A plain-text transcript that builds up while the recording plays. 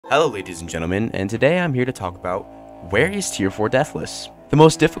Hello ladies and gentlemen, and today I'm here to talk about where is Tier 4 Deathless? The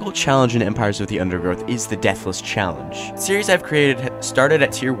most difficult challenge in Empires of the Undergrowth is the Deathless Challenge. The series I've created started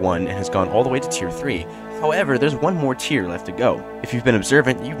at Tier 1 and has gone all the way to Tier 3. However, there's one more tier left to go. If you've been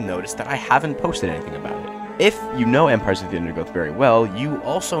observant, you've noticed that I haven't posted anything about it. If you know Empires of the Undergrowth very well, you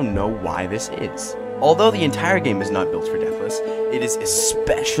also know why this is. Although the entire game is not built for Deathless, it is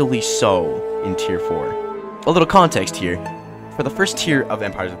especially so in Tier 4. A little context here. For the first tier of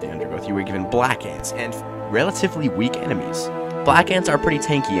Empires of the Undergrowth, you were given Black Ants and relatively weak enemies. Black Ants are pretty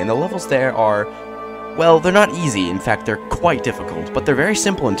tanky, and the levels there are, well, they're not easy. In fact, they're quite difficult, but they're very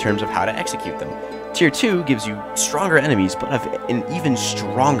simple in terms of how to execute them. Tier 2 gives you stronger enemies, but an even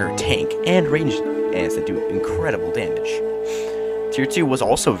stronger tank and ranged ants that do incredible damage. Tier 2 was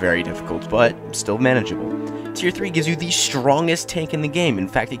also very difficult, but still manageable. Tier 3 gives you the strongest tank in the game. In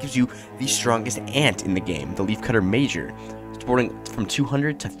fact, it gives you the strongest ant in the game, the Leafcutter Major, supporting from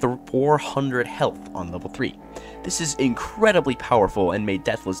 200 to 400 health on level 3. This is incredibly powerful and made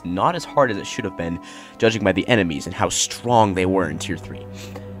Deathless not as hard as it should have been, judging by the enemies and how strong they were in Tier 3.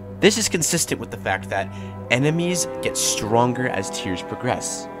 This is consistent with the fact that enemies get stronger as tiers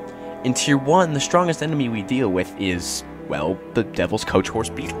progress. In Tier 1, the strongest enemy we deal with is, well, the Devil's Coach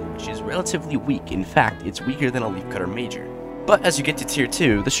Horse Beetle, which is relatively weak. In fact, it's weaker than a Leafcutter Major. But as you get to Tier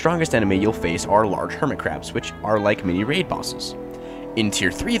 2, the strongest enemy you'll face are large hermit crabs, which are like mini raid bosses. In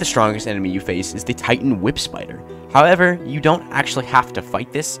Tier 3, the strongest enemy you face is the Titan Whip Spider. However, you don't actually have to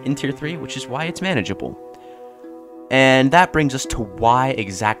fight this in Tier 3, which is why it's manageable. And that brings us to why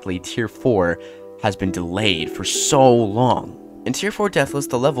exactly Tier 4 has been delayed for so long. In Tier 4 Deathless,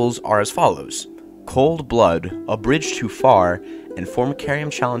 the levels are as follows: Cold Blood, A Bridge Too Far, and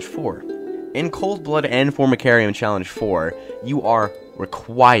Formicarium Challenge 4. In Cold Blood and Formicarium Challenge 4, you are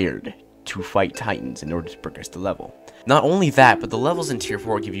required to fight Titans in order to progress the level. Not only that, but the levels in Tier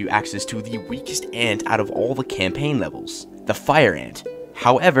 4 give you access to the weakest ant out of all the campaign levels, the Fire Ant.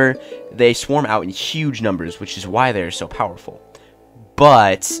 However, they swarm out in huge numbers, which is why they are so powerful.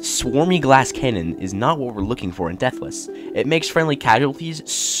 But Swarmy Glass Cannon is not what we're looking for in Deathless. It makes friendly casualties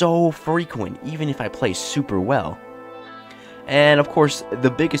so frequent, even if I play super well. And of course,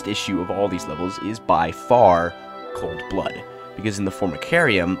 the biggest issue of all these levels is by far Cold Blood. Because in the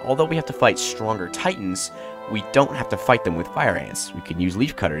Formicarium, although we have to fight stronger Titans, we don't have to fight them with Fire Ants. We can use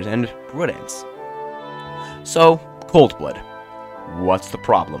Leaf Cutters and Wood Ants. So, Cold Blood. What's the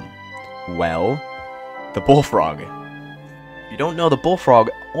problem? Well, the Bullfrog. If you don't know, the Bullfrog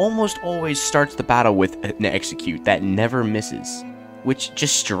almost always starts the battle with an execute that never misses, which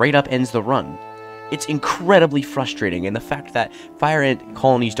just straight up ends the run. It's incredibly frustrating, and the fact that Fire Ant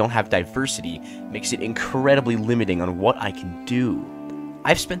colonies don't have diversity makes it incredibly limiting on what I can do.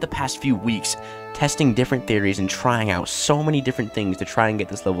 I've spent the past few weeks testing different theories and trying out so many different things to try and get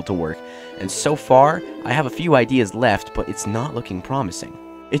this level to work, and so far, I have a few ideas left, but it's not looking promising.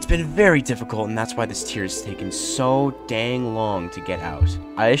 It's been very difficult, and that's why this tier has taken so dang long to get out.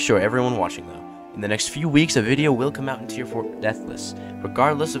 I assure everyone watching though, in the next few weeks a video will come out in Tier 4 Deathless,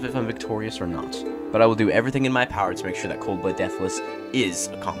 regardless of if I'm victorious or not. But I will do everything in my power to make sure that Cold Blood Deathless is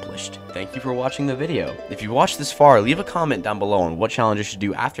accomplished. Thank you for watching the video. If you watched this far, leave a comment down below on what challenge I should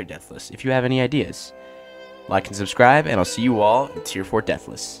do after Deathless, if you have any ideas. Like and subscribe, and I'll see you all in Tier 4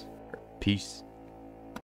 Deathless. Peace.